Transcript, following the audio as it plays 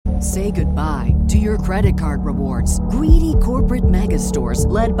Say goodbye to your credit card rewards. Greedy corporate mega stores,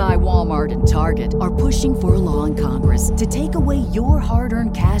 led by Walmart and Target, are pushing for a law in Congress to take away your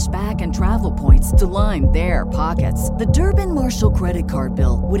hard-earned cash back and travel points to line their pockets. The Durbin-Marshall credit card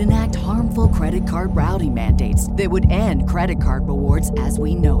bill would enact harmful credit card routing mandates that would end credit card rewards as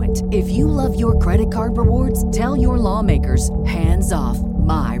we know it. If you love your credit card rewards, tell your lawmakers, hands off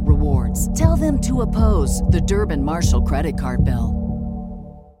my rewards. Tell them to oppose the Durbin-Marshall credit card bill.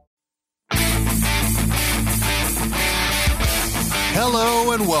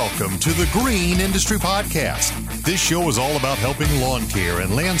 Hello and welcome to the Green Industry Podcast. This show is all about helping lawn care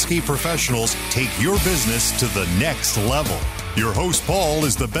and landscape professionals take your business to the next level. Your host, Paul,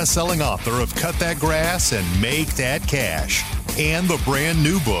 is the best-selling author of Cut That Grass and Make That Cash and the brand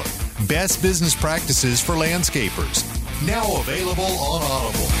new book, Best Business Practices for Landscapers, now available on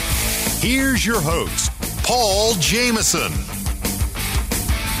Audible. Here's your host, Paul Jameson.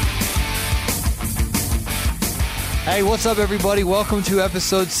 Hey, what's up, everybody? Welcome to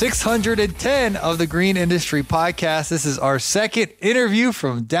episode 610 of the Green Industry Podcast. This is our second interview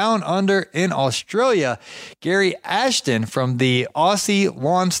from down under in Australia. Gary Ashton from the Aussie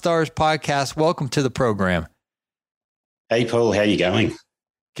Lawn Stars Podcast. Welcome to the program. Hey, Paul. How are you going?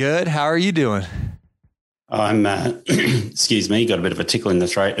 Good. How are you doing? I'm, excuse me, got a bit of a tickle in the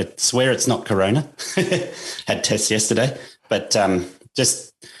throat. I swear it's not corona. Had tests yesterday, but just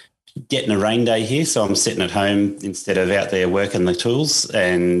getting a rain day here, so I'm sitting at home instead of out there working the tools.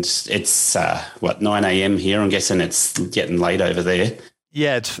 And it's 9 a.m. here. I'm guessing it's getting late over there.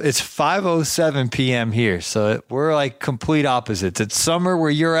 Yeah, it's 5:07 p.m. here, so we're like complete opposites. It's summer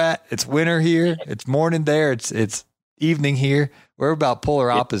where you're at. It's winter here. It's morning there. It's evening here. We're about polar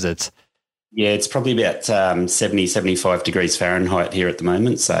opposites. Yeah, it's probably about 70, 75 degrees Fahrenheit here at the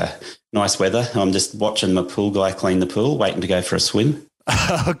moment. So nice weather. I'm just watching my pool guy clean the pool, waiting to go for a swim.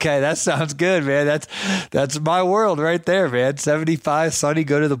 Okay, that sounds good, man. That's my world right there, man. 75, sunny,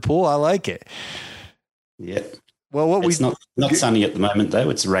 go to the pool. I like it. Yeah. Well, it's not sunny at the moment, though.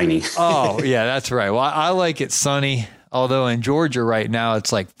 It's raining. Oh, yeah, that's right. Well, I like it sunny, although in Georgia right now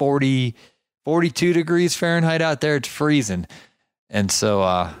it's like 40, 42 degrees Fahrenheit out there. It's freezing. And so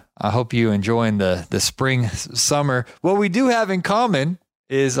I hope you enjoying the spring, summer. What we do have in common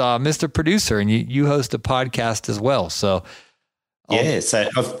is Mr. Producer, and you host a podcast as well. So yeah, so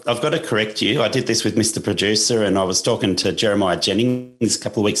I've got to correct you. I did this with Mr. Producer, and I was talking to Jeremiah Jennings a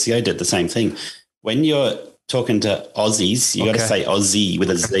couple of weeks ago, did the same thing. When you're talking to Aussies, you got to say Aussie with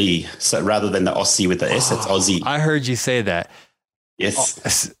a Z. So rather than the Aussie with the S, it's Aussie. I heard you say that.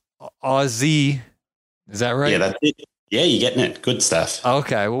 Yes. Aussie. Is that right? Yeah, that's it. Yeah, you're getting it. Good stuff.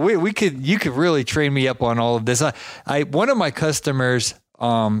 Okay. Well, you could really train me up on all of this. One of my customers,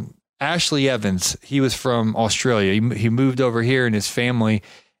 Ashley Evans, he was from Australia. He moved over here in his family,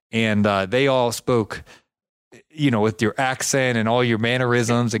 and they all spoke, with your accent and all your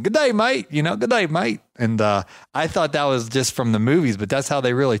mannerisms and good day, mate, good day, mate. And I thought that was just from the movies, but that's how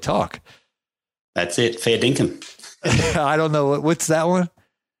they really talk. That's it. Fair dinkum. I don't know. What's that one?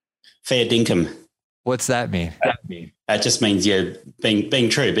 Fair dinkum. What's that mean? That just means, being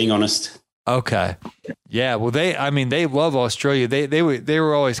true, being honest. Okay. Yeah. Well, they love Australia. They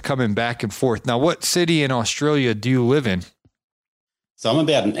were always coming back and forth. Now, what city in Australia do you live in? So I'm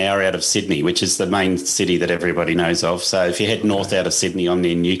about an hour out of Sydney, which is the main city that everybody knows of. So if you head north out of Sydney, I'm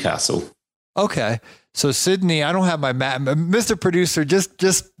near Newcastle. Okay. So Sydney, I don't have my map. Mr. Producer,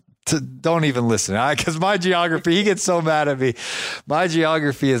 just don't even listen. Because my geography, he gets so mad at me. My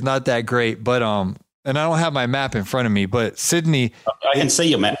geography is not that great, but and I don't have my map in front of me, but Sydney. I can see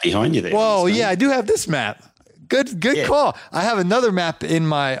your map behind you there. Whoa, yeah, I do have this map. Good call. I have another map in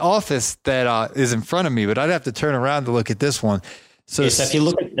my office that is in front of me, but I'd have to turn around to look at this one. So if you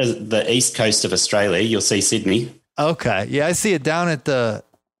look at the east coast of Australia, you'll see Sydney. Okay. Yeah, I see it down at the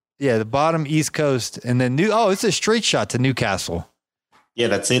bottom east coast, and then it's a straight shot to Newcastle. Yeah,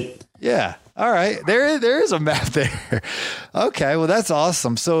 that's it. Yeah. All right. There is a map there. Okay. Well, that's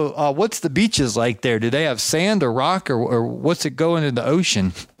awesome. So what's the beaches like there? Do they have sand or rock or what's it going into the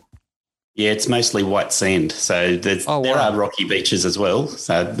ocean? Yeah, it's mostly white sand. So there are rocky beaches as well.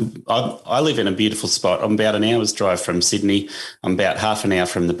 So I live in a beautiful spot. I'm about an hour's drive from Sydney. I'm about half an hour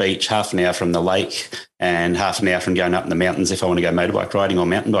from the beach, half an hour from the lake, and half an hour from going up in the mountains if I want to go motorbike riding or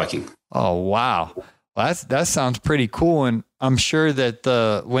mountain biking. Oh, wow. Well, that sounds pretty cool. And I'm sure that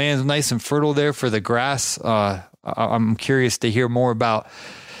the land's nice and fertile there for the grass. I'm curious to hear more about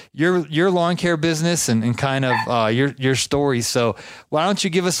your lawn care business and kind of your story. So why don't you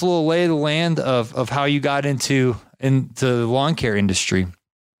give us a little lay of the land of how you got into the lawn care industry?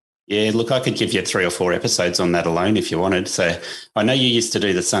 Yeah, look, I could give you 3 or 4 episodes on that alone if you wanted. So I know you used to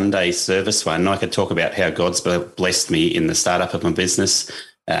do the Sunday service one. I could talk about how God's blessed me in the startup of my business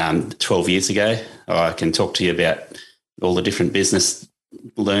 12 years ago. I can talk to you about all the different business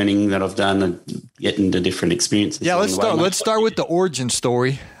learning that I've done and get into different experiences. Yeah, let's start with the origin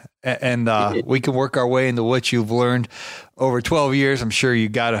story, and we can work our way into what you've learned over 12 years. I'm sure you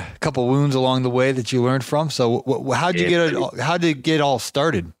got a couple wounds along the way that you learned from. So how did it get all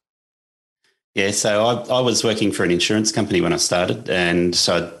started? Yeah, so I was working for an insurance company when I started, and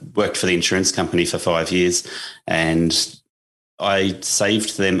so I worked for the insurance company for 5 years, and I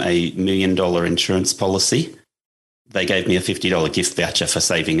saved them $1 million insurance policy. They gave me a $50 gift voucher for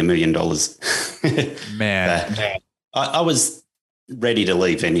saving $1 million. Man. I was ready to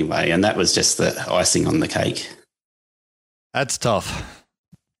leave anyway, and that was just the icing on the cake. That's tough.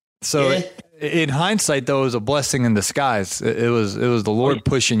 So in hindsight, though, it was a blessing in disguise. It was the Lord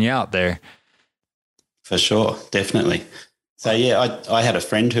pushing you out there. For sure, definitely. So, yeah, I had a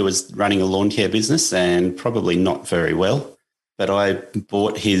friend who was running a lawn care business and probably not very well, but I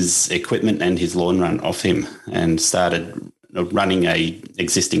bought his equipment and his lawn run off him and started running a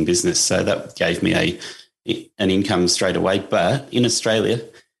existing business. So that gave me an income straight away. But in Australia,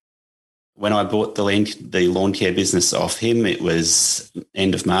 when I bought the lawn care business off him, it was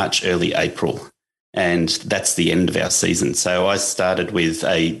end of March, early April. And that's the end of our season. So I started with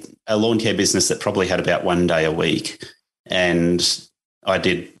a lawn care business that probably had about 1 day a week. And I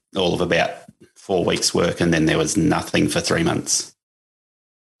did all of about 4 weeks' work, and then there was nothing for 3 months.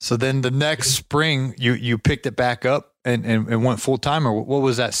 So then the next spring, you picked it back up and went full time, or what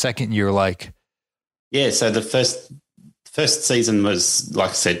was that second year like? Yeah, so the first season was, like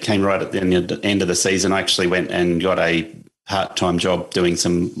I said, came right at the end of the season. I actually went and got a part-time job doing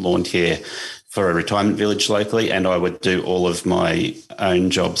some lawn care for a retirement village locally, and I would do all of my own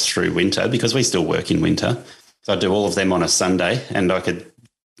jobs through winter because we still work in winter. So I'd do all of them on a Sunday, and I could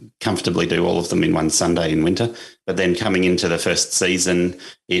comfortably do all of them in one Sunday in winter. But then coming into the first season,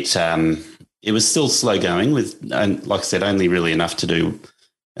 it was still slow going with, like I said, only really enough to do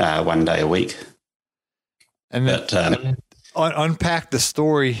 1 day a week. And then unpack the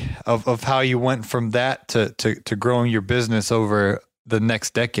story of how you went from that to growing your business over the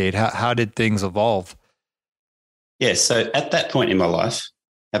next decade. How did things evolve? Yeah, so at that point in my life,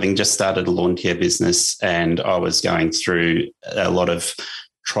 having just started a lawn care business, and I was going through a lot of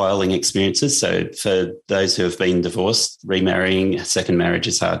trialing experiences. So for those who have been divorced, remarrying, second marriage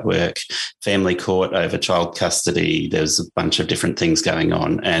is hard work, family court over child custody, there's a bunch of different things going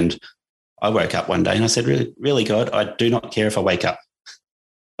on. And I woke up one day and I said, really, God, I do not care if I wake up,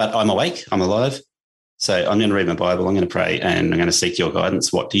 but I'm awake, I'm alive. So I'm going to read my Bible, I'm going to pray, and I'm going to seek your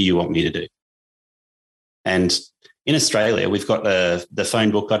guidance. What do you want me to do? And in Australia, we've got the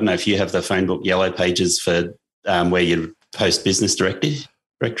phone book. I don't know if you have the phone book Yellow Pages for where you post business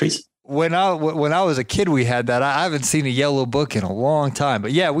directories. When I was a kid, we had that. I haven't seen a yellow book in a long time,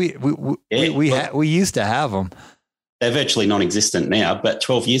 but yeah, we used to have them. They're virtually non-existent now, but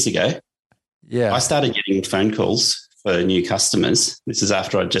 12 years ago, I started getting phone calls for new customers. This is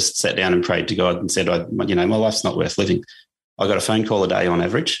after I just sat down and prayed to God and said, my life's not worth living. I got a phone call a day on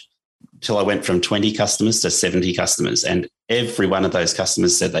average till I went from 20 customers to 70 customers. And every one of those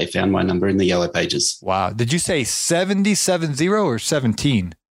customers said they found my number in the Yellow Pages. Wow. Did you say 70 or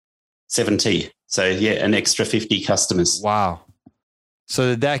 17? 70. So yeah, an extra 50 customers. Wow. So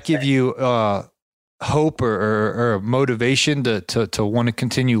did that give you hope or motivation to want to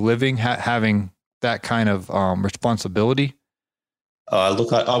continue living, having that kind of responsibility?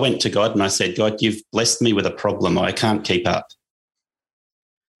 Look, I went to God and I said, God, you've blessed me with a problem I can't keep up.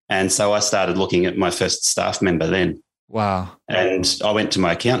 And so I started looking at my first staff member then. Wow. And I went to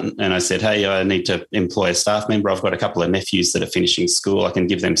my accountant and I said, hey, I need to employ a staff member. I've got a couple of nephews that are finishing school. I can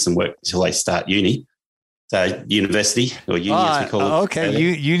give them some work until they start uni. So university or uni, as we call it. Okay.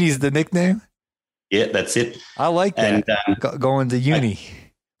 Uni's the nickname? Yeah, that's it. I like that. And, going to uni.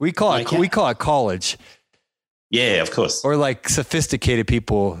 We call it college. Yeah, of course. Or like sophisticated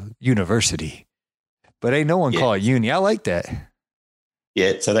people, university. But ain't no one call it uni. I like that.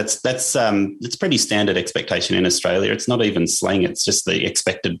 Yeah, so that's it's pretty standard expectation in Australia. It's not even slang; it's just the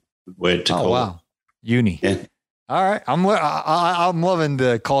expected word to call. Oh wow, uni. Yeah. All right, I'm loving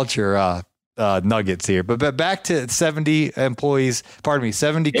the culture nuggets here. But back to 70 employees. Pardon me,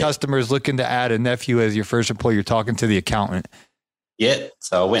 70 customers looking to add a nephew as your first employee. You're talking to the accountant. Yeah,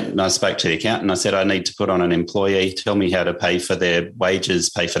 so I went and I spoke to the accountant. I said, I need to put on an employee, tell me how to pay for their wages,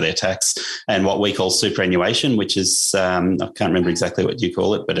 pay for their tax, and what we call superannuation, which is, I can't remember exactly what you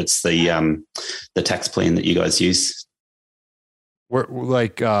call it, but it's the tax plan that you guys use.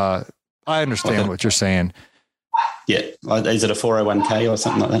 I understand what you're saying. Yeah. Is it a 401k or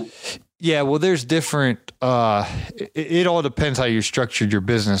something like that? Yeah. Well, there's different, it all depends how you structured your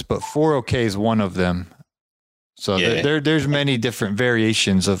business, but 401k is one of them. So there's many different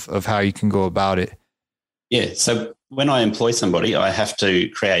variations of how you can go about it. Yeah. So when I employ somebody, I have to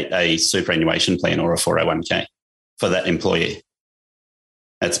create a superannuation plan or a 401k for that employee.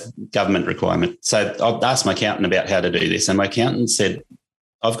 That's government requirement. So I've asked my accountant about how to do this, and my accountant said,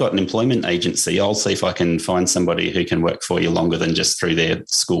 I've got an employment agency. I'll see if I can find somebody who can work for you longer than just through their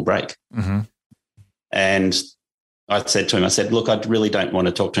school break. Mm-hmm. And I said to him, look, I really don't want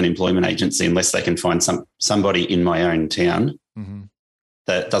to talk to an employment agency unless they can find somebody in my own town mm-hmm.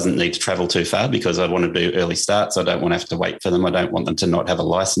 that doesn't need to travel too far, because I want to do early starts. I don't want to have to wait for them. I don't want them to not have a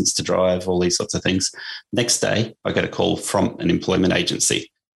license to drive, all these sorts of things. Next day, I get a call from an employment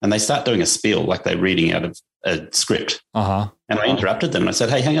agency, and they start doing a spiel like they're reading out of a script. Uh-huh. And I interrupted them and I said,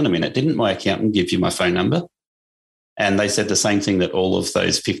 hey, hang on a minute. Didn't my accountant give you my phone number? And they said the same thing that all of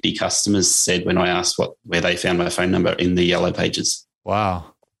those 50 customers said when I asked where they found my phone number, in the Yellow Pages.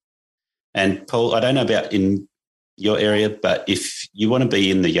 Wow. And Paul, I don't know about in your area, but if you want to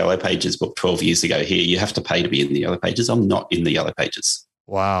be in the Yellow Pages book 12 years ago here, you have to pay to be in the Yellow Pages. I'm not in the Yellow Pages.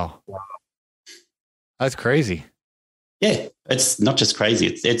 Wow. That's crazy. Yeah, it's not just crazy.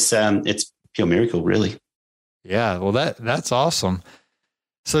 It's pure miracle, really. Yeah, well, that's awesome.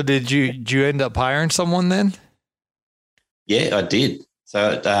 So did you end up hiring someone then? Yeah, I did.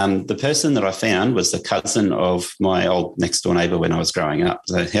 So the person that I found was the cousin of my old next door neighbour when I was growing up.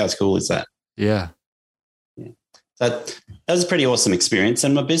 So how cool is that? Yeah. So that was a pretty awesome experience,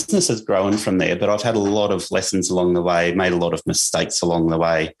 and my business has grown from there, but I've had a lot of lessons along the way, made a lot of mistakes along the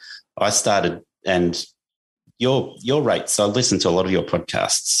way. I started, and your rates, I listened to a lot of your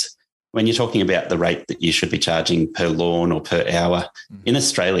podcasts. When you're talking about the rate that you should be charging per lawn or per hour, in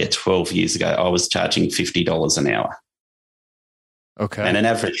Australia 12 years ago, I was charging $50 an hour. Okay. And an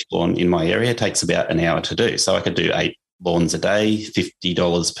average lawn in my area takes about an hour to do. So I could do 8 lawns a day,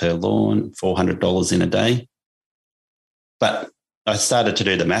 $50 per lawn, $400 in a day. But I started to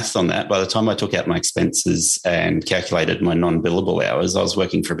do the maths on that. By the time I took out my expenses and calculated my non-billable hours, I was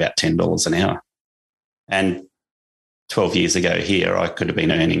working for about $10 an hour. And 12 years ago here, I could have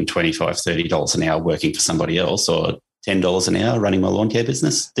been earning $25, $30 an hour working for somebody else, or $10 an hour running my lawn care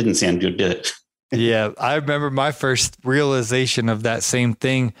business. Didn't sound good, did it? Yeah, I remember my first realization of that same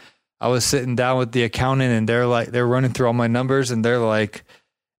thing. I was sitting down with the accountant, and they're running through all my numbers, and they're like,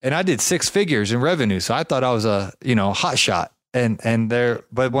 and I did 6 figures in revenue. So I thought I was a, hot shot.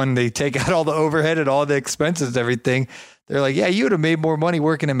 But when they take out all the overhead and all the expenses and everything, they're like, yeah, you would have made more money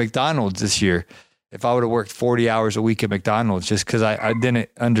working at McDonald's this year if I would have worked 40 hours a week at McDonald's, just because I didn't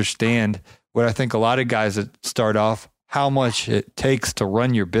understand what I think a lot of guys that start off, how much it takes to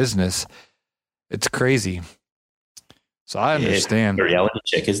run your business. It's crazy. So I understand. It's a reality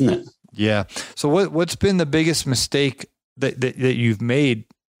check, isn't it? Yeah. So what's been the biggest mistake that you've made,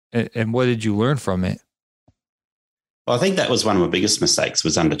 and what did you learn from it? Well, I think that was one of my biggest mistakes,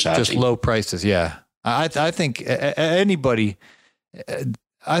 was undercharging. Just low prices. Yeah. I think anybody,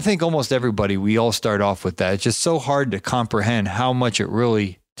 I think almost everybody, we all start off with that. It's just so hard to comprehend how much it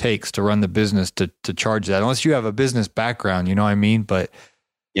really takes to run the business to charge that, unless you have a business background, you know what I mean? But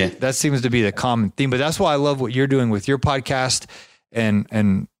yeah, that seems to be the common theme. But that's why I love what you're doing with your podcast and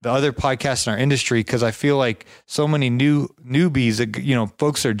the other podcasts in our industry, because I feel like so many newbies,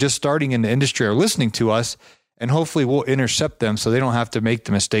 folks that are just starting in the industry are listening to us, and hopefully we'll intercept them so they don't have to make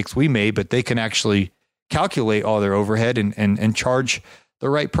the mistakes we made, but they can actually calculate all their overhead and charge the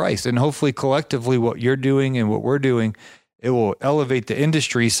right price. And hopefully collectively what you're doing and what we're doing, it will elevate the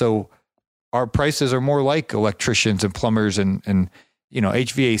industry so our prices are more like electricians and plumbers and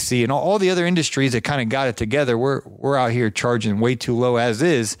HVAC and all the other industries that kind of got it together. We're out here charging way too low as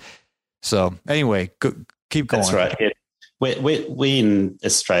is. So anyway, keep going. That's right. Yeah. We in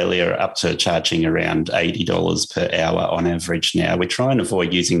Australia are up to charging around $80 per hour on average now. We try and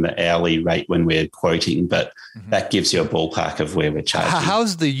avoid using the hourly rate when we're quoting, but that gives you a ballpark of where we're charging.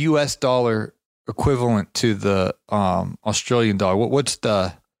 How's the US dollar equivalent to the Australian dollar? What's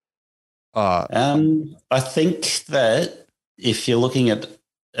the... I think that if you're looking at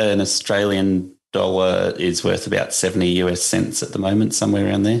an Australian dollar is worth about 70 US cents at the moment, somewhere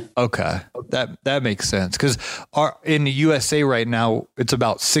around there. Okay. That makes sense. Because in the USA right now, it's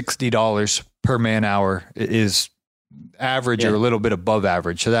about $60 per man hour is average or a little bit above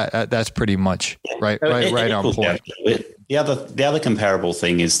average. So that's pretty much right on point. The other comparable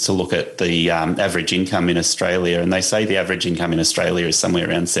thing is to look at the average income in Australia, and they say the average income in Australia is somewhere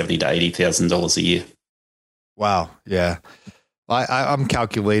around $70,000 to $80,000 a year. Wow. Yeah. I'm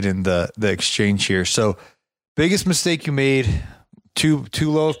calculating the exchange here. So biggest mistake you made, too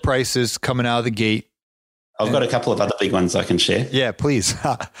low of prices coming out of the gate. I've got a couple of other big ones I can share. Yeah, please.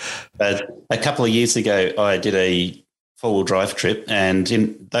 But a couple of years ago, I did a four-wheel drive trip, and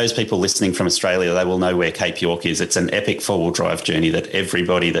in those people listening from Australia, they will know where Cape York is. It's an epic four-wheel drive journey that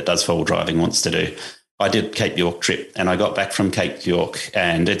everybody that does four-wheel driving wants to do. I did Cape York trip, and I got back from Cape York,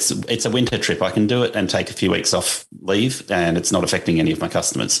 and it's a winter trip. I can do it and take a few weeks off leave, and it's not affecting any of my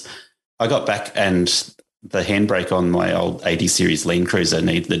customers. I got back, and the handbrake on my old 80 series Land Cruiser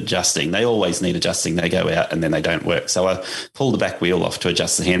needed adjusting. They always need adjusting. They go out and then they don't work. So I pulled the back wheel off to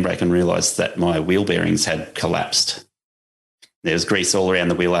adjust the handbrake and realised that my wheel bearings had collapsed. There was grease all around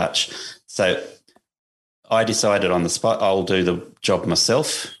the wheel arch. So I decided on the spot, I'll do the job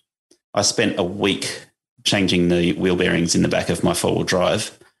myself. I spent a week changing the wheel bearings in the back of my four-wheel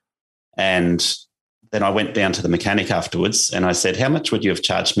drive. And then I went down to the mechanic afterwards and I said, how much would you have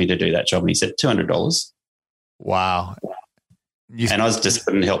charged me to do that job? And he said, $200. Wow. And I just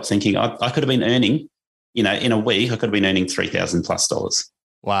couldn't help thinking I could have been earning, in a week, I could have been earning $3,000+.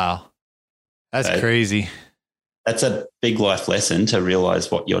 Wow. That's crazy. That's a big life lesson to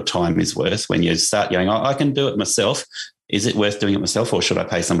realize what your time is worth when you start going, I can do it myself. Is it worth doing it myself, or should I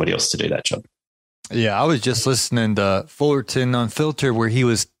pay somebody else to do that job? Yeah. I was just listening to Fullerton Unfiltered, where he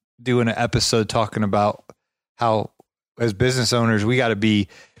was doing an episode talking about how as business owners, we got to be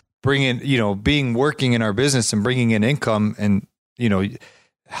working in our business and bringing in income and,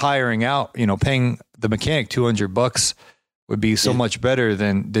 hiring out, paying the mechanic $200 would be so much better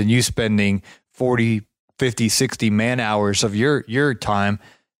than you spending 40, 50, 60 man hours of your time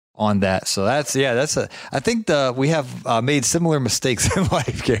on that. So I think we have made similar mistakes in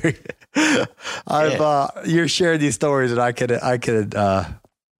life, Gary. You're sharing these stories and I could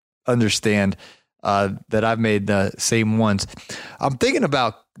understand that I've made the same ones. I'm thinking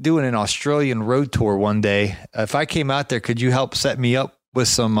about doing an Australian road tour one day. If I came out there, could you help set me up with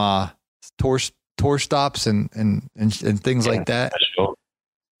some tour stops and things like that?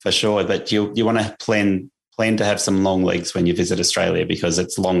 For sure. But you want to plan to have some long legs when you visit Australia, because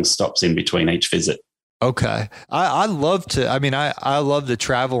it's long stops in between each visit. Okay. I love to, I love to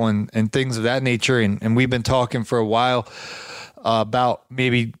travel and things of that nature. And we've been talking for a while about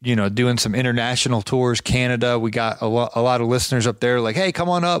maybe, doing some international tours, Canada. We got a lot of listeners up there like, hey, come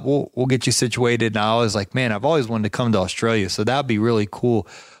on up. We'll get you situated. And I was like, man, I've always wanted to come to Australia. So that'd be really cool.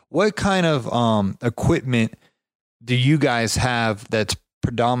 What kind of equipment do you guys have that's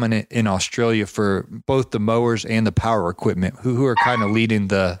predominant in Australia for both the mowers and the power equipment? Who are kind of leading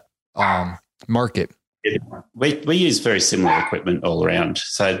the market? We use very similar equipment all around.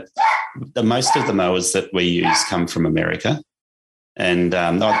 So most of the mowers that we use come from America. And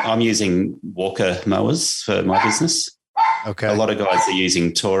I'm using Walker mowers for my business. Okay. A lot of guys are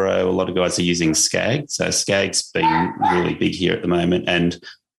using Toro. A lot of guys are using Skag. So Skag's been really big here at the moment. And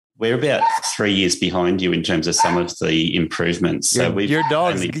we're about 3 years behind you in terms of some of the improvements. So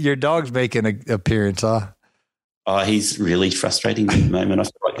your dog's making an appearance, huh? Oh, he's really frustrating me at the moment. I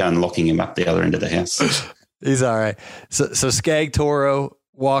feel like I'm locking him up the other end of the house. He's all right. So Skag, Toro,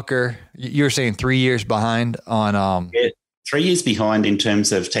 Walker, you're saying 3 years behind on Yeah, 3 years behind in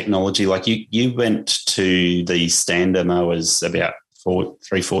terms of technology. Like you went to the Stander mowers about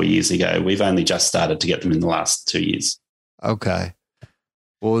 4 years ago. We've only just started to get them in the last 2 years. Okay.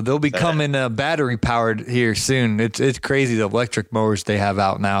 Well, they'll be coming battery powered here soon. It's crazy the electric mowers they have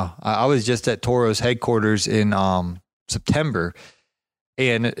out now. I was just at Toro's headquarters in September,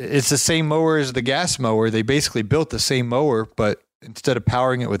 and it's the same mower as the gas mower. They basically built the same mower, but instead of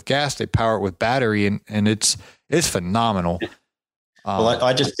powering it with gas, they power it with battery, and it's phenomenal. Well,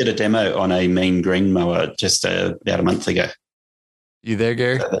 I just did a demo on a Mean Green mower just about a month ago. You there,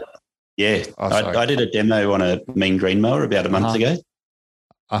 Gary? Yeah, I did a demo on a Mean Green mower about a month ago.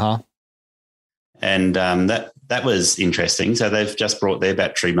 And that was interesting. So they've just brought their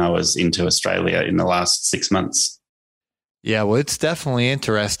battery mowers into Australia in the last 6 months. Yeah, well, it's definitely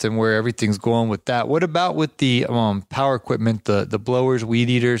interesting where everything's going with that. What about with the power equipment, the blowers, weed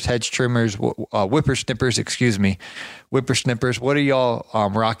eaters, hedge trimmers, whippersnippers? What are y'all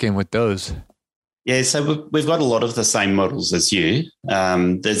rocking with those? Yeah, so we've got a lot of the same models as you.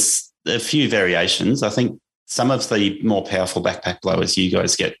 There's a few variations. I think some of the more powerful backpack blowers you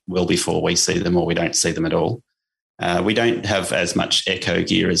guys get well before we see them, or we don't see them at all. We don't have as much Echo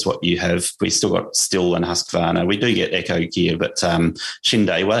gear as what you have. We still got Stihl and Husqvarna. We do get Echo gear, but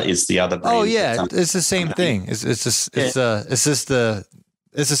Shindewa is the other brand. Oh yeah, it's the same thing. It's the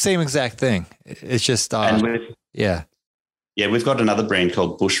same exact thing. It's just we've got another brand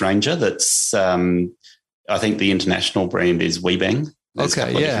called Bush Ranger. That's I think the international brand is WeBang.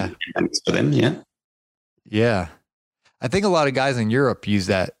 Okay, yeah. For them, yeah. Yeah. I think a lot of guys in Europe use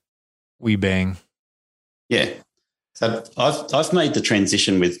that WeBang. Yeah. So I've made the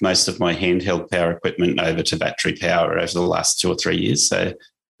transition with most of my handheld power equipment over to battery power over the last 2 or 3 years. So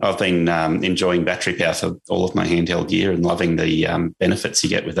I've been enjoying battery power for all of my handheld gear and loving the benefits you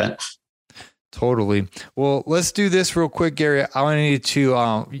get with that. Totally. Well, let's do this real quick, Gary. I want you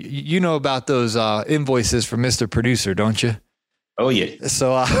to, you know about those invoices from Mr. Producer, don't you? Oh, yeah.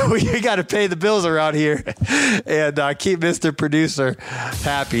 So we got to pay the bills around here and keep Mr. Producer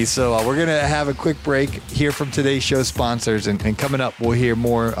happy. So we're going to have a quick break, hear from today's show sponsors, and coming up, we'll hear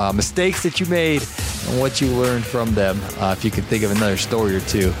more mistakes that you made and what you learned from them. If you can think of another story or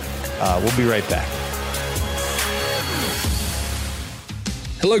two, we'll be right back.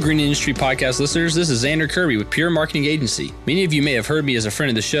 Hello, Green Industry Podcast listeners. This is Xander Kirby with Pure Marketing Agency. Many of you may have heard me as a friend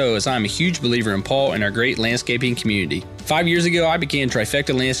of the show, as I'm a huge believer in Paul and our great landscaping community. 5 years ago, I began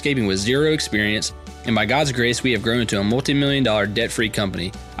Trifecta Landscaping with zero experience, and by God's grace, we have grown into a multi-million-dollar debt-free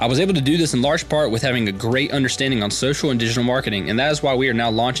company. I was able to do this in large part with having a great understanding on social and digital marketing, and that is why we are now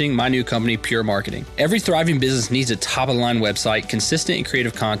launching my new company, Pure Marketing. Every thriving business needs a top-of-the-line website, consistent and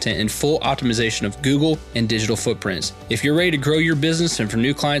creative content, and full optimization of Google and digital footprints. If you're ready to grow your business and for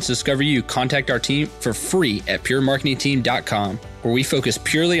new clients to discover you, contact our team for free at puremarketingteam.com, where we focus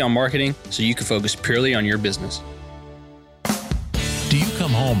purely on marketing so you can focus purely on your business. Do you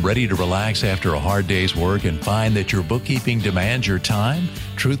come home ready to relax after a hard day's work and find that your bookkeeping demands your time?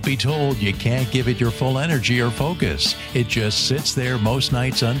 Truth be told, you can't give it your full energy or focus. It just sits there most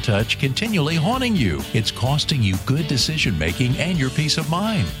nights untouched, continually haunting you. It's costing you good decision-making and your peace of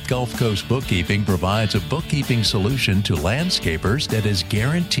mind. Gulf Coast Bookkeeping provides a bookkeeping solution to landscapers that is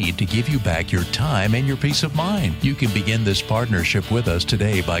guaranteed to give you back your time and your peace of mind. You can begin this partnership with us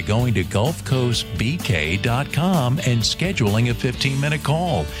today by going to GulfCoastBK.com and scheduling a 15-minute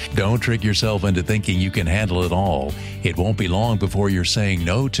call. Don't trick yourself into thinking you can handle it all. It won't be long before you're saying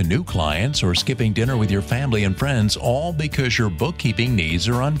no to new clients or skipping dinner with your family and friends, all because your bookkeeping needs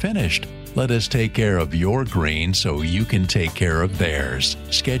are unfinished. Let us take care of your green so you can take care of theirs.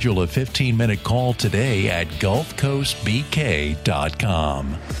 Schedule a 15-minute call today at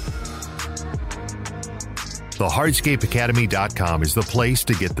GulfCoastBK.com. TheHardscapeAcademy.com is the place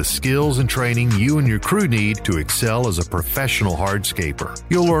to get the skills and training you and your crew need to excel as a professional hardscaper.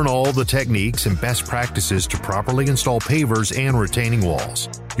 You'll learn all the techniques and best practices to properly install pavers and retaining walls.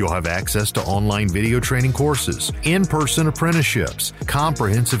 You'll have access to online video training courses, in-person apprenticeships,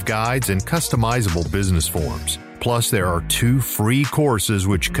 comprehensive guides, and customizable business forms. Plus, there are 2 free courses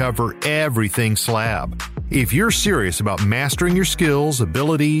which cover everything slab. If you're serious about mastering your skills,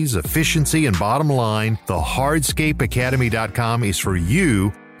 abilities, efficiency, and bottom line, TheHardscapeAcademy.com is for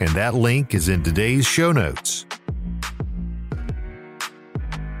you, and that link is in today's show notes.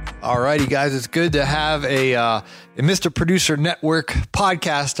 All righty, guys. It's good to have a Mr. Producer Network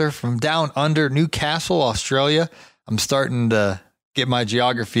podcaster from down under Newcastle, Australia. I'm starting to get my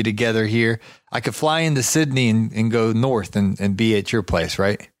geography together here. I could fly into Sydney and go north and be at your place,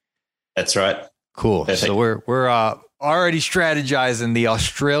 right? That's right. Cool. Perfect. So we're already strategizing the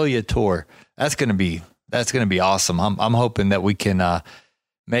Australia tour. That's gonna be awesome. I'm hoping that we can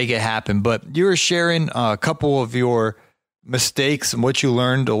make it happen. But you were sharing a couple of your mistakes and what you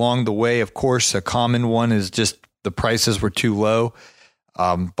learned along the way. Of course, a common one is just the prices were too low.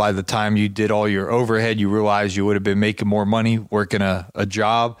 By the time you did all your overhead, you realized you would have been making more money working a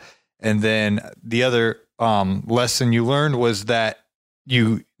job. And then the other lesson you learned was that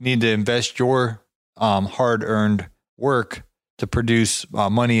you need to invest your hard-earned work to produce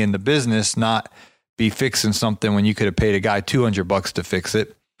money in the business, not be fixing something when you could have paid a guy $200 to fix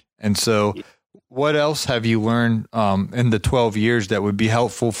it. And so what else have you learned in the 12 years that would be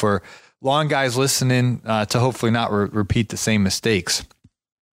helpful for lawn guys listening to hopefully not repeat the same mistakes?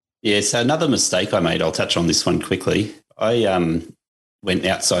 Yeah, so another mistake I made, I'll touch on this one quickly. I went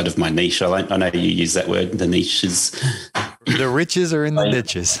outside of my niche. I know you use that word, the niches. The riches are in the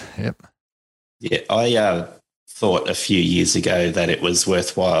niches. Yep. Yeah, I thought a few years ago that it was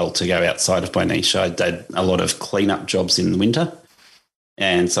worthwhile to go outside of my niche. I did a lot of cleanup jobs in the winter.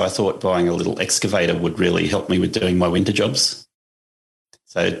 And so I thought buying a little excavator would really help me with doing my winter jobs.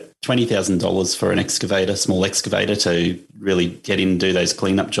 So $20,000 for an excavator, small excavator, to really get in and do those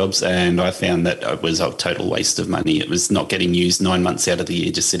cleanup jobs. And I found that it was a total waste of money. It was not getting used 9 months out of the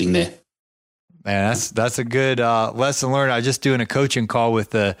year, just sitting there. Man, that's a good lesson learned. I was just doing a coaching call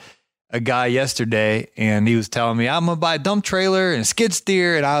with a guy yesterday, and he was telling me, I'm going to buy a dump trailer and a skid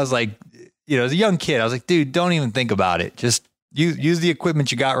steer. And I was like, as a young kid, I was like, dude, don't even think about it. Just use the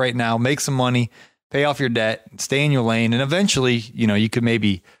equipment you got right now, make some money, pay off your debt, stay in your lane, and eventually, you could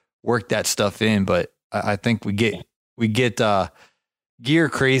maybe work that stuff in. But I think we get gear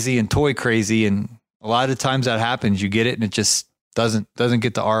crazy and toy crazy, and a lot of times that happens. You get it, and it just doesn't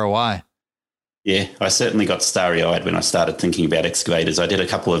get the ROI. Yeah, I certainly got starry-eyed when I started thinking about excavators. I did a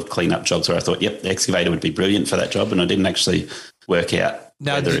couple of cleanup jobs where I thought, yep, the excavator would be brilliant for that job, and I didn't actually work out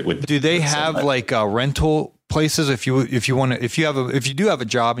whether it would. Do they have like rental places if you do have a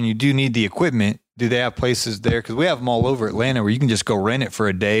job and you do need the equipment? Do they have places there? Because we have them all over Atlanta where you can just go rent it for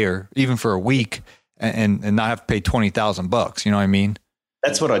a day or even for a week and not have to pay $20,000. You know what I mean?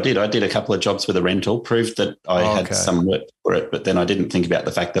 That's what I did. I did a couple of jobs with a rental, proved that I had some work for it, but then I didn't think about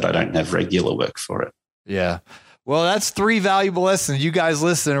the fact that I don't have regular work for it. Yeah. Well, that's 3 valuable lessons. You guys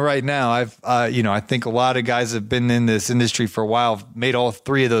listening right now, I think a lot of guys have been in this industry for a while, made all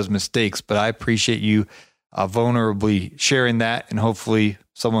 3 of those mistakes, but I appreciate you vulnerably sharing that, and hopefully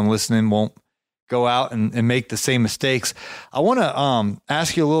someone listening won't go out and make the same mistakes. I want to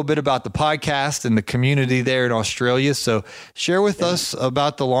ask you a little bit about the podcast and the community there in Australia. So share with us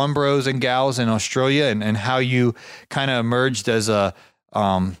about the Lawn Bros and Gals in Australia and how you kind of emerged as a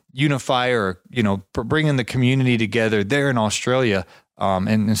unifier, bringing the community together there in Australia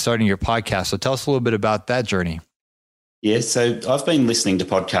and starting your podcast. So tell us a little bit about that journey. Yeah, so I've been listening to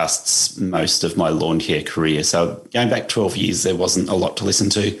podcasts most of my lawn care career. So going back 12 years, there wasn't a lot to listen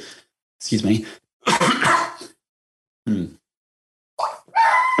to. Excuse me.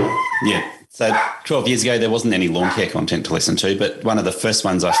 Yeah, so 12 years ago, there wasn't any lawn care content to listen to, but one of the first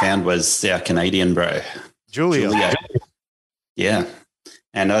ones I found was our Canadian bro, Julio. Yeah,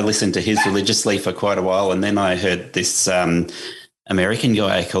 and I listened to his religiously for quite a while, and then I heard this American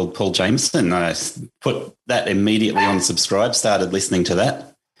guy called Paul Jameson. I put that immediately on subscribe, started listening to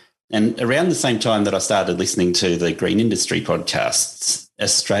that. And around the same time that I started listening to the Green Industry podcasts,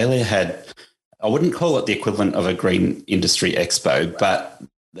 Australia had, I wouldn't call it the equivalent of a Green Industry Expo, but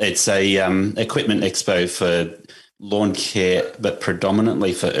it's a equipment expo for lawn care, but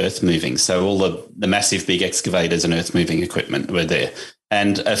predominantly for earth moving. So all the massive big excavators and earth moving equipment were there.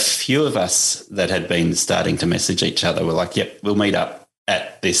 And a few of us that had been starting to message each other were like, yep, we'll meet up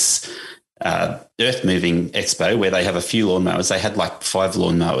at this earth moving expo where they have a few lawnmowers. They had like 5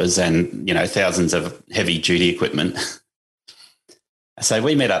 lawnmowers and, thousands of heavy duty equipment. So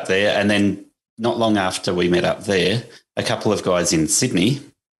we met up there, and then not long after we met up there, a couple of guys in Sydney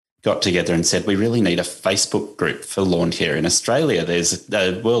got together and said, we really need a Facebook group for lawn care in Australia. There's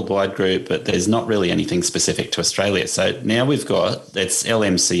a worldwide group, but there's not really anything specific to Australia. So now we've got, it's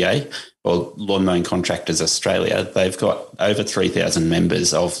LMCA, or Lawn Mowing Contractors Australia. They've got over 3,000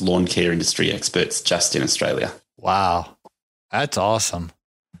 members of lawn care industry experts just in Australia. Wow. That's awesome.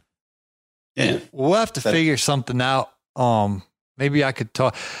 Yeah. We'll have to figure something out. Maybe I could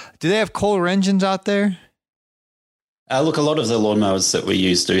talk. Do they have Kohler engines out there? Look, a lot of the lawnmowers that we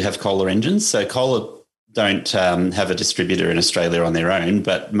use do have Kohler engines. So Kohler don't have a distributor in Australia on their own,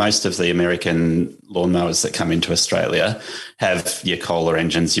 but most of the American lawnmowers that come into Australia have your Kohler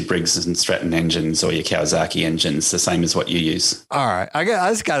engines, your Briggs and Stratton engines, or your Kawasaki engines, the same as what you use. All right. I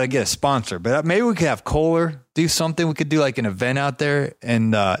just got to get a sponsor, but maybe we could have Kohler do something. We could do like an event out there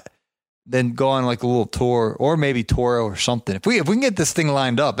and then go on like a little tour, or maybe Toro or something. If we can get this thing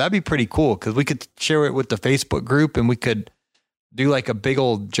lined up, that'd be pretty cool, because we could share it with the Facebook group, and we could do like a big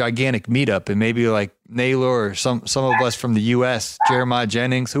old gigantic meetup, and maybe like Naylor or some of us from the US, Jeremiah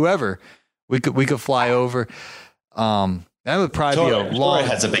Jennings, whoever, we could fly over. That would probably be a long. Toro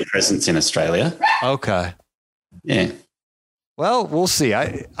has a big presence in Australia. Okay. Yeah. Well, we'll see.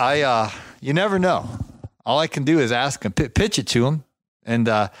 I you never know. All I can do is ask them, pitch it to them, and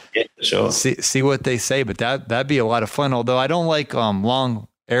yeah, for sure. see what they say. But that'd be a lot of fun. Although I don't like long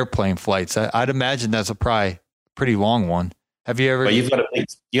airplane flights. I'd imagine that's a probably pretty long one. Have you ever? Well, you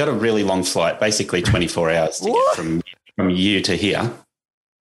got a really long flight, basically 24 hours to get from you to here.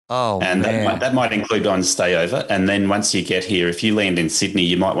 Oh, and man. that might include on stay over. And then once you get here, if you land in Sydney,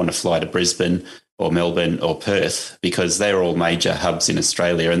 you might want to fly to Brisbane or Melbourne or Perth, because they're all major hubs in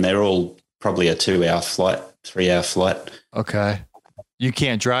Australia, and they're all probably a 2-hour flight, 3-hour flight. Okay. You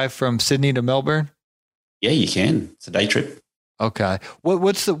can't drive from Sydney to Melbourne? Yeah, you can. It's a day trip. Okay.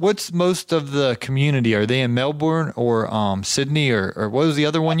 What's most of the community? Are they in Melbourne or Sydney or what was the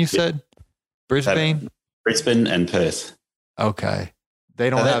other one you said? Brisbane? Brisbane and Perth. Okay. They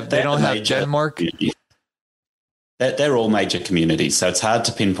don't have Denmark. They're all major communities, so it's hard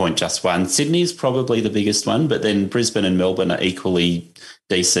to pinpoint just one. Sydney's probably the biggest one, but then Brisbane and Melbourne are equally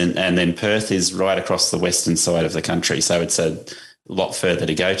decent, and then Perth is right across the western side of the country, so it's a lot further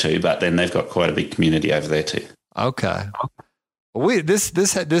to go to, but then they've got quite a big community over there too. Okay.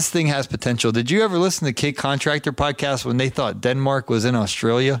 This thing has potential. Did you ever listen to Kid Contractor podcast when they thought Denmark was in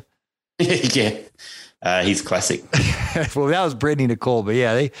Australia? Yeah. He's classic. Well, that was Brittany Nicole, but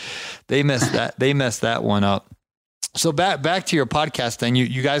yeah, they messed that one up. So back to your podcast then.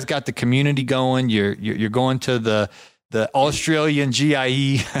 You guys got the community going. You're going to the Australian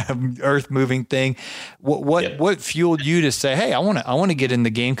GIE earth moving thing. What fueled you to say, hey, I want to get in the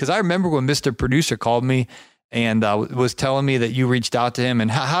game? Because I remember when Mr. Producer called me and was telling me that you reached out to him,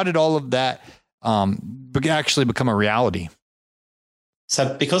 and how did all of that actually become a reality?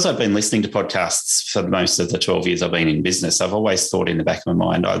 So because I've been listening to podcasts for most of the 12 years I've been in business, I've always thought in the back of my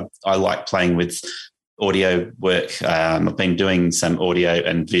mind, I like playing with audio work. I've been doing some audio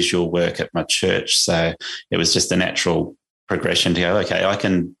and visual work at my church. So it was just a natural progression to go, okay, I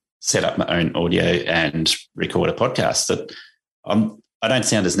can set up my own audio and record a podcast. That I don't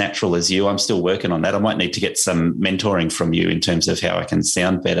sound as natural as you. I'm still working on that. I might need to get some mentoring from you in terms of how I can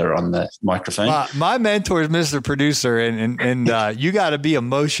sound better on the microphone. My mentor is Mr. Producer, and you got to be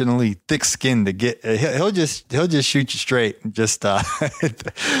emotionally thick-skinned to get. He'll just shoot you straight. And just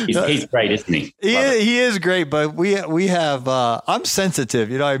he's great, isn't he? He is great, but we have. I'm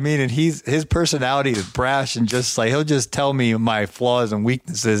sensitive, you know what I mean, and his personality is brash and just like he'll just tell me my flaws and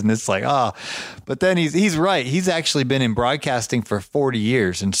weaknesses, and it's like but then he's right. He's actually been in broadcasting for 40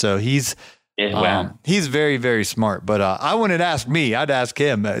 years, and so he's very, very smart. But I wouldn't ask me; I'd ask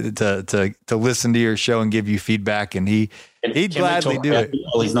him to listen to your show and give you feedback, and he'd gladly do it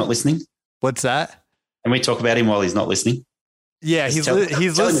while he's not listening. What's that? Can we talk about him while he's not listening? Yeah, he's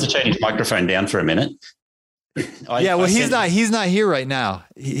listening. Tell him to turn his microphone down for a minute. He's not here right now.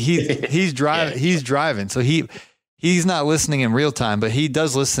 He's driving. He's driving, so he's not listening in real time, but he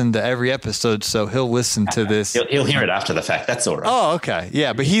does listen to every episode, so he'll listen to this. He'll hear it after the fact. That's all right. Oh, okay.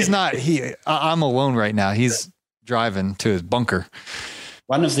 Yeah, but he's not. I'm alone right now. He's driving to his bunker.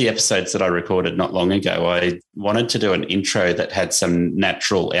 One of the episodes that I recorded not long ago, I wanted to do an intro that had some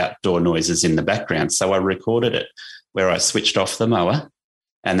natural outdoor noises in the background. So I recorded it where I switched off the mower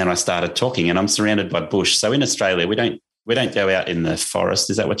and then I started talking, and I'm surrounded by bush. So in Australia, we don't go out in the forest.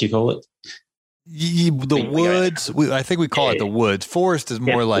 Is that what you call it? The woods. I think we call it the woods. Forest is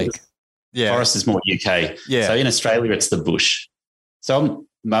more Forest is more UK. Yeah. So in Australia, it's the bush. So I'm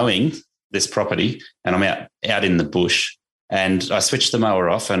mowing this property and I'm out in the bush, and I switched the mower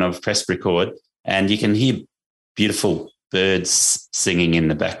off and I've pressed record, and you can hear beautiful birds singing in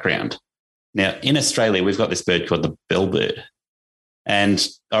the background. Now in Australia, we've got this bird called the bellbird. And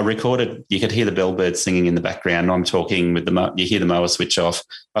I recorded, you could hear the bellbird singing in the background. I'm talking with you hear the mower switch off.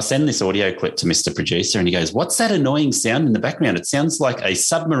 I send this audio clip to Mr. Producer and he goes, "What's that annoying sound in the background? It sounds like a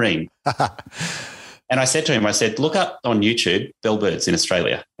submarine." And I said to him, look up on YouTube, bellbirds in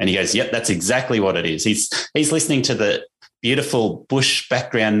Australia. And he goes, "Yep, that's exactly what it is." He's listening to the beautiful bush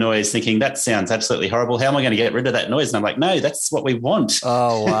background noise thinking, that sounds absolutely horrible. How am I going to get rid of that noise? And I'm like, no, that's what we want.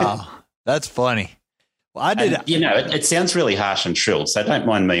 Oh, wow. That's funny. Well, I did. And, it sounds really harsh and shrill, so don't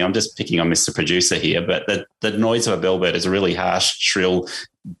mind me. I'm just picking on Mr. Producer here, but the noise of a bellbird is a really harsh, shrill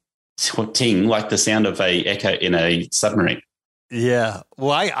ting, like the sound of a echo in a submarine. Yeah.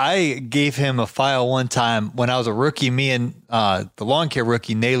 Well, I gave him a file one time when I was a rookie. Me and the lawn care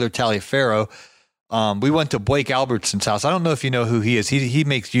rookie, Naylor Taliaferro, we went to Blake Albertson's house. I don't know if you know who he is. He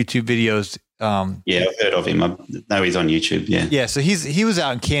makes YouTube videos. Yeah, I've heard of him. I know he's on YouTube. Yeah. Yeah. So he was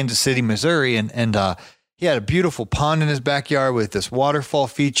out in Kansas City, Missouri, and he had a beautiful pond in his backyard with this waterfall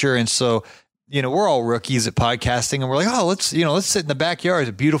feature. And so, we're all rookies at podcasting, and we're like, oh, let's sit in the backyard. It's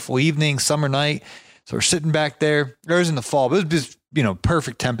a beautiful evening, summer night. So we're sitting back there. It was in the fall, but it was just,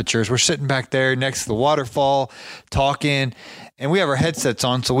 perfect temperatures. We're sitting back there next to the waterfall talking, and we have our headsets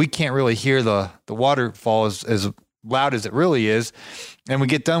on, so we can't really hear the waterfall as loud as it really is. And we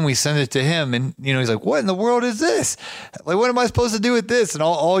get done, we send it to him, and he's like, "What in the world is this? Like, what am I supposed to do with this?" And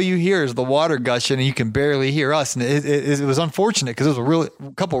all you hear is the water gushing, and you can barely hear us. And it was unfortunate because it was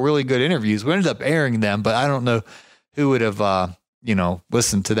a couple really good interviews. We ended up airing them, but I don't know who would have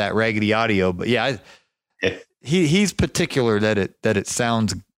listened to that raggedy audio. But yeah, he's particular that it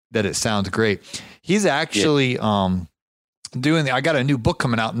sounds great. He's actually I got a new book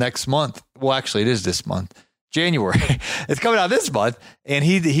coming out next month. Well, actually, it is this month. January. It's coming out this month, and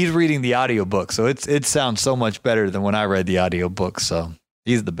he's reading the audiobook. So it sounds so much better than when I read the audiobook. So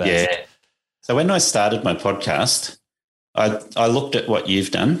he's the best. Yeah. So when I started my podcast, I looked at what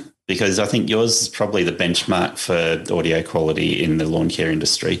you've done, because I think yours is probably the benchmark for audio quality in the lawn care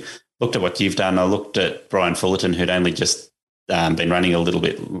industry. Looked at what you've done. I looked at Brian Fullerton, who'd only just been running a little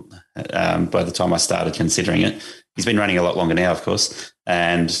bit by the time I started considering it. He's been running a lot longer now, of course.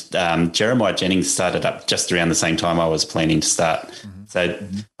 And Jeremiah Jennings started up just around the same time I was planning to start. Mm-hmm. So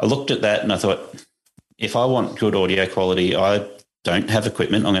I looked at that and I thought, if I want good audio quality, I don't have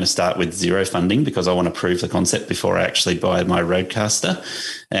equipment. I'm going to start with zero funding because I want to prove the concept before I actually buy my Rodecaster.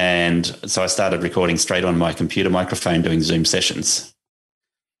 And so I started recording straight on my computer microphone doing Zoom sessions.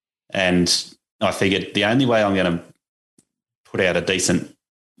 And I figured the only way I'm going to put out a decent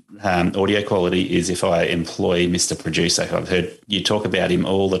audio quality is if I employ Mr. Producer. I've heard you talk about him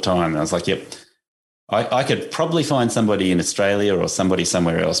all the time. And I was like, yep, I could probably find somebody in Australia or somebody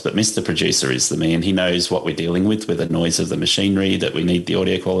somewhere else, but Mr. Producer is the man. He knows what we're dealing with the noise of the machinery, that we need the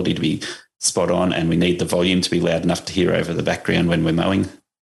audio quality to be spot on, and we need the volume to be loud enough to hear over the background when we're mowing.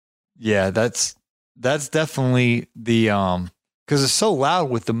 Yeah, that's definitely the because it's so loud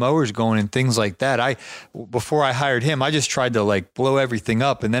with the mowers going and things like that. Before I hired him, I just tried to like blow everything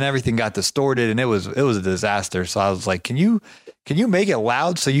up, and then everything got distorted, and it was a disaster. So I was like, can you make it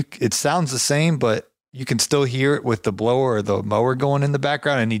loud so it sounds the same, but you can still hear it with the blower or the mower going in the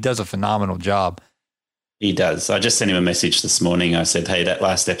background? And he does a phenomenal job. He does. I just sent him a message this morning. I said, hey, that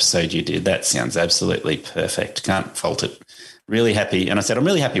last episode you did, that sounds absolutely perfect. Can't fault it. Really happy. And I said, I'm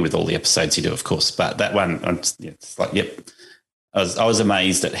really happy with all the episodes you do, of course. But that one, it's like, yep. I was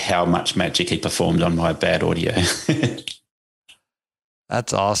amazed at how much magic he performed on my bad audio.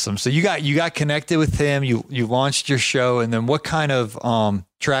 That's awesome. So you got connected with him, you launched your show, and then what kind of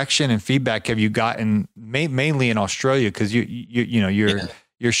traction and feedback have you gotten mainly in Australia? Because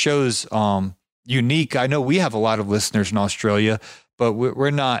your show's unique. I know we have a lot of listeners in Australia, but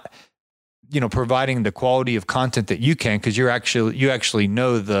we're not, providing the quality of content that you can, because you actually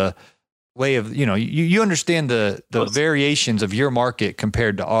know the way of, you understand the variations of your market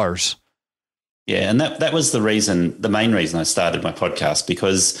compared to ours. Yeah, and that was the main reason I started my podcast,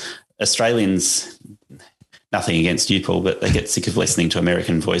 because Australians, nothing against you, Paul, but they get sick of listening to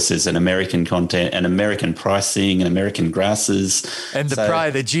American voices and American content and American pricing and American grasses. And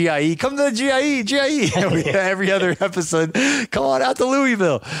the GIE, come to the GIE. Every other episode, come on out to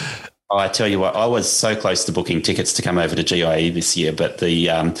Louisville. Oh, I tell you what, I was so close to booking tickets to come over to GIE this year, but the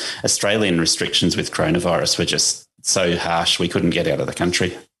Australian restrictions with coronavirus were just so harsh, we couldn't get out of the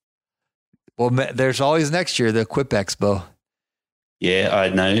country. Well, there's always next year, the Quip Expo. Yeah, I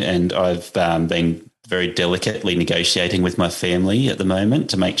know. And I've been very delicately negotiating with my family at the moment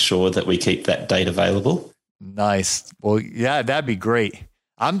to make sure that we keep that date available. Nice. Well, yeah, that'd be great.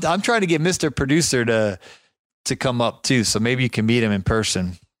 I'm trying to get Mr. Producer to come up too. So maybe you can meet him in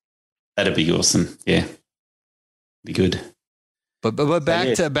person. That'd be awesome. Yeah. Be good. But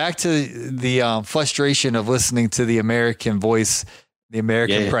back to the frustration of listening to the American voice, the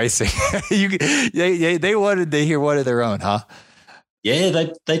American pricing. They wanted to hear one of their own, huh? Yeah,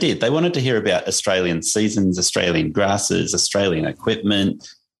 they did. They wanted to hear about Australian seasons, Australian grasses, Australian equipment,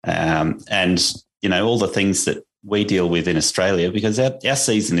 and all the things that we deal with in Australia, because our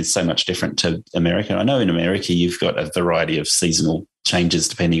season is so much different to America. I know in America you've got a variety of seasonal changes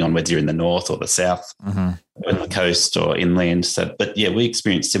depending on whether you're in the north or the south, on the coast or inland. So, but yeah, we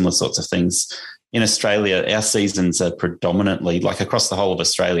experience similar sorts of things. In Australia, our seasons are predominantly, like across the whole of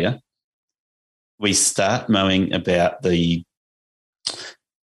Australia, we start mowing about the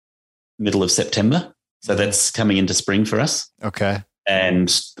middle of September. So that's coming into spring for us. Okay.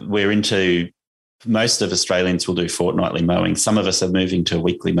 And most of Australians will do fortnightly mowing. Some of us are moving to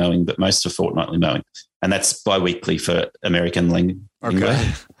weekly mowing, but most are fortnightly mowing. And that's bi-weekly for American lingo.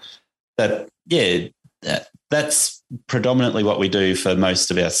 Okay. But yeah, that's predominantly what we do for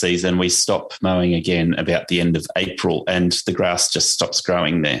most of our season. We stop mowing again about the end of April, and the grass just stops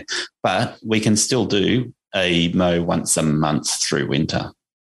growing there. But we can still do a mow once a month through winter.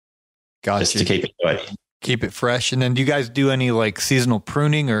 Gotcha. Just to keep it going. Keep it fresh. And then do you guys do any like seasonal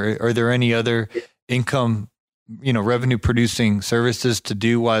pruning, or are there any other income, revenue producing services to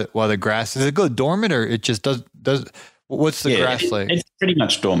do while the grass, does it go dormant, or it just does, what's the grass like? It's pretty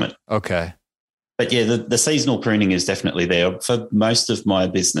much dormant. Okay. But yeah, the seasonal pruning is definitely there. For most of my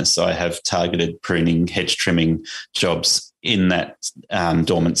business, I have targeted pruning, hedge trimming jobs in that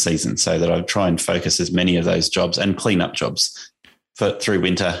dormant season, so that I try and focus as many of those jobs and cleanup jobs through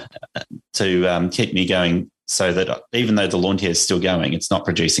winter to keep me going, so that even though the lawn care is still going, it's not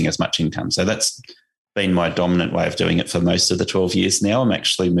producing as much income. So that's been my dominant way of doing it for most of the 12 years now. I'm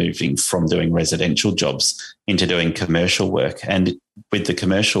actually moving from doing residential jobs into doing commercial work. And with the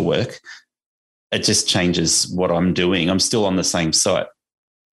commercial work, it just changes what I'm doing. I'm still on the same site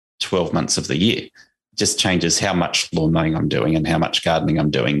 12 months of the year. It just changes how much lawn mowing I'm doing and how much gardening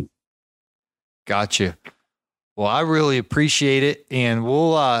I'm doing. Gotcha. Well, I really appreciate it, and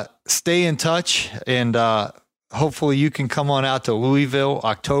we'll stay in touch. And hopefully you can come on out to Louisville,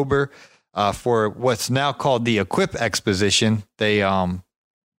 October, for what's now called the Equip Exposition. They,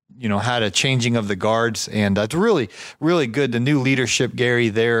 had a changing of the guards, and it's really, really good. The new leadership, Gary,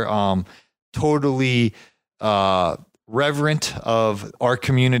 they're totally reverent of our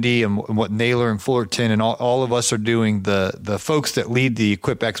community and what Naylor and Fullerton and all of us are doing. The folks that lead the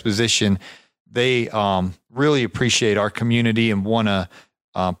Equip Exposition, they really appreciate our community and want to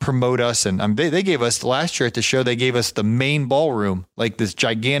promote us. And they gave us last year at the show, they gave us the main ballroom, like this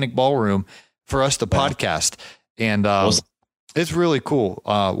gigantic ballroom for us to podcast. And it's really cool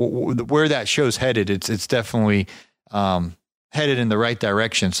where that show's headed. It's definitely headed in the right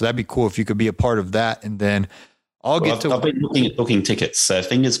direction. So that'd be cool if you could be a part of that. And then I've been looking at booking tickets. So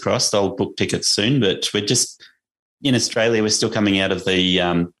fingers crossed, I'll book tickets soon. But we're just in Australia, we're still coming out of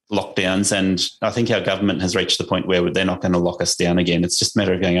the lockdowns, and I think our government has reached the point where they're not going to lock us down again. It's just a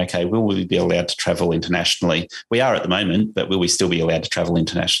matter of going, okay, will we be allowed to travel internationally? We are at the moment, but will we still be allowed to travel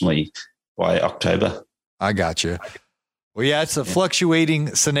internationally by October? I got you. Well, yeah, it's a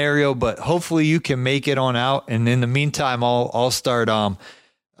fluctuating scenario, but hopefully you can make it on out. And in the meantime, I'll start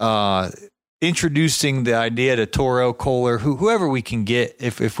introducing the idea to Toro, Kohler, whoever we can get.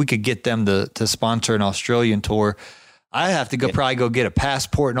 If we could get them to sponsor an Australian tour, I have to probably go get a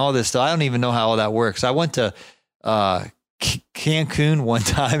passport and all this stuff. I don't even know how all that works. I went to Cancun one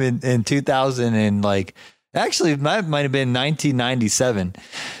time in 2000 and actually it might have been 1997.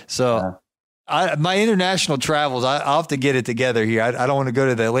 So my international travels, I'll have to get it together here. I don't want to go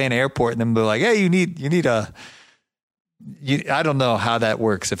to the Atlanta airport and then be like, hey, you need I don't know how that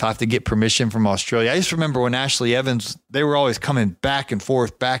works. If I have to get permission from Australia. I just remember when Ashley Evans, they were always coming back and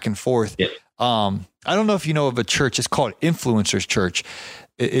forth. Yeah. I don't know if you know of a church. It's called Influencers Church.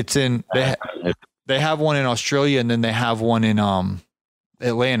 It's in, they have one in Australia and then they have one in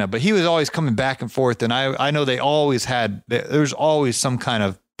Atlanta, but he was always coming back and forth. And I know they always there's always some kind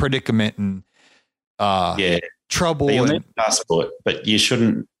of predicament and trouble. But you'll need a passport, but you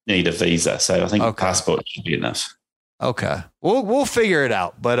shouldn't need a visa. So I think a passport should be enough. Okay. We'll figure it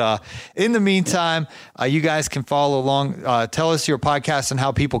out. But in the meantime, you guys can follow along. Tell us your podcast and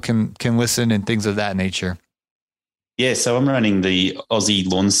how people can listen and things of that nature. Yeah, so I'm running the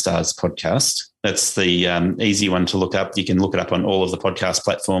Aussie Lawn Stars podcast. That's the easy one to look up. You can look it up on all of the podcast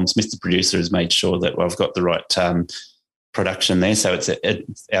platforms. Mr. Producer has made sure that I've got the right production there, so it's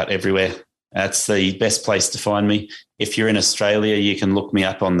out everywhere. That's the best place to find me. If you're in Australia, you can look me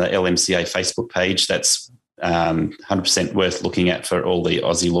up on the LMCA Facebook page. That's 100% worth looking at for all the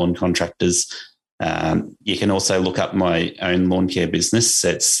Aussie lawn contractors. You can also look up my own lawn care business.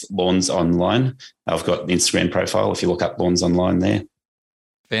 It's Lawns Online. I've got an Instagram profile if you look up Lawns Online there.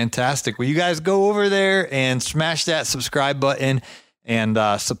 Fantastic. Well, you guys go over there and smash that subscribe button and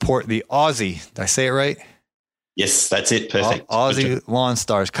support the Aussie. Did I say it right? Yes, that's it. Perfect. Aussie Lawn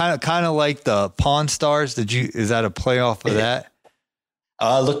Stars. Kind of like the Pawn Stars. Is that a playoff of that?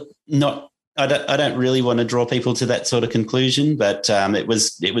 Look, I don't really want to draw people to that sort of conclusion, but it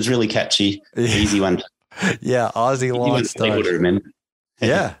was really catchy, easy one. Yeah, Aussie Lawn Stars. People to remember.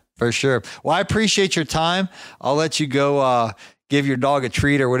 Yeah, for sure. Well, I appreciate your time. I'll let you go give your dog a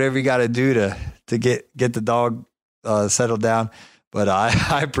treat or whatever you got to do to get the dog settled down. But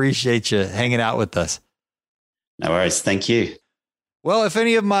I appreciate you hanging out with us. No worries. Thank you. Well, if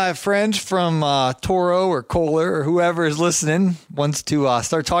any of my friends from Toro or Kohler or whoever is listening wants to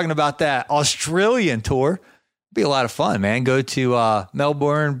start talking about that Australian tour, it'd be a lot of fun, man. Go to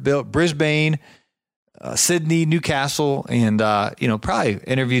Melbourne, Brisbane, Sydney, Newcastle, and probably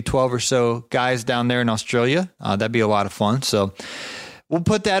interview 12 or so guys down there in Australia. That'd be a lot of fun. So we'll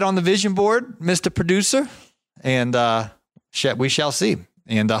put that on the vision board, Mr. Producer, and we shall see.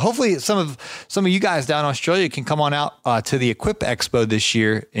 And hopefully some of you guys down in Australia can come on out to the Equip Expo this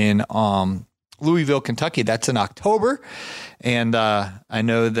year in Louisville, Kentucky. That's in October. And I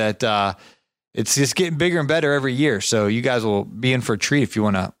know that it's just getting bigger and better every year. So you guys will be in for a treat if you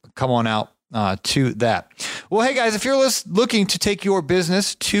want to come on out to that. Well, hey guys, if you're looking to take your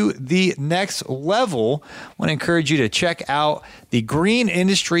business to the next level, I want to encourage you to check out the Green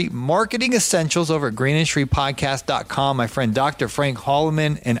Industry Marketing Essentials over at greenindustrypodcast.com. My friend Dr. Frank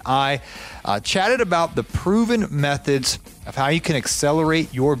Holloman and I chatted about the proven methods of how you can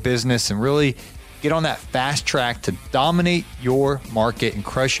accelerate your business and really get on that fast track to dominate your market and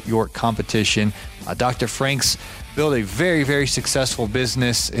crush your competition. Dr. Frank's built a very, very successful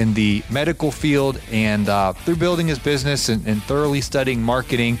business in the medical field, and through building his business and thoroughly studying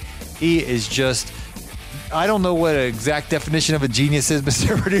marketing, he is just I don't know what an exact definition of a genius is,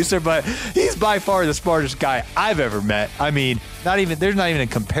 Mr. Producer, but he's by far the smartest guy I've ever met. I mean, there's not even a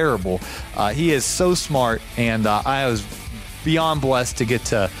comparable. He is so smart, and I was beyond blessed to get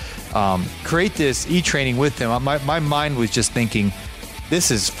to create this e-training with him. My mind was just thinking,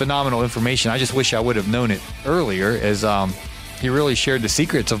 this is phenomenal information. I just wish I would have known it earlier, as he really shared the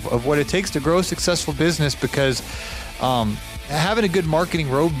secrets of what it takes to grow a successful business, because having a good marketing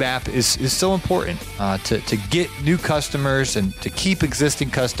roadmap is so important to get new customers and to keep existing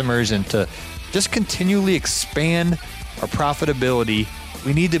customers and to just continually expand our profitability.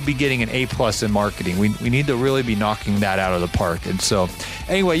 We need to be getting an A+ in marketing. We need to really be knocking that out of the park. And so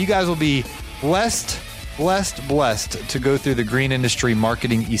anyway, you guys will be blessed to go through the Green Industry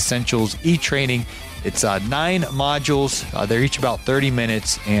Marketing Essentials e-training. It's 9 modules. They're each about 30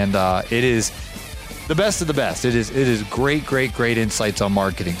 minutes, and it is the best of the best. It is great insights on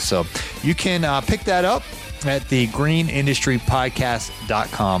marketing. So you can pick that up at the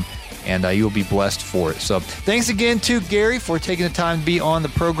greenindustrypodcast.com, and you'll be blessed for it. So thanks again to Gary for taking the time to be on the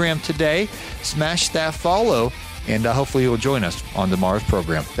program today. Smash that follow, and hopefully you'll join us on tomorrow's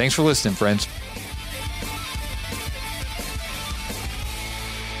program. Thanks for listening, friends.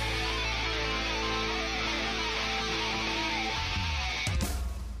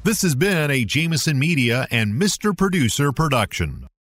 This has been a Jameson Media and Mr. Producer production.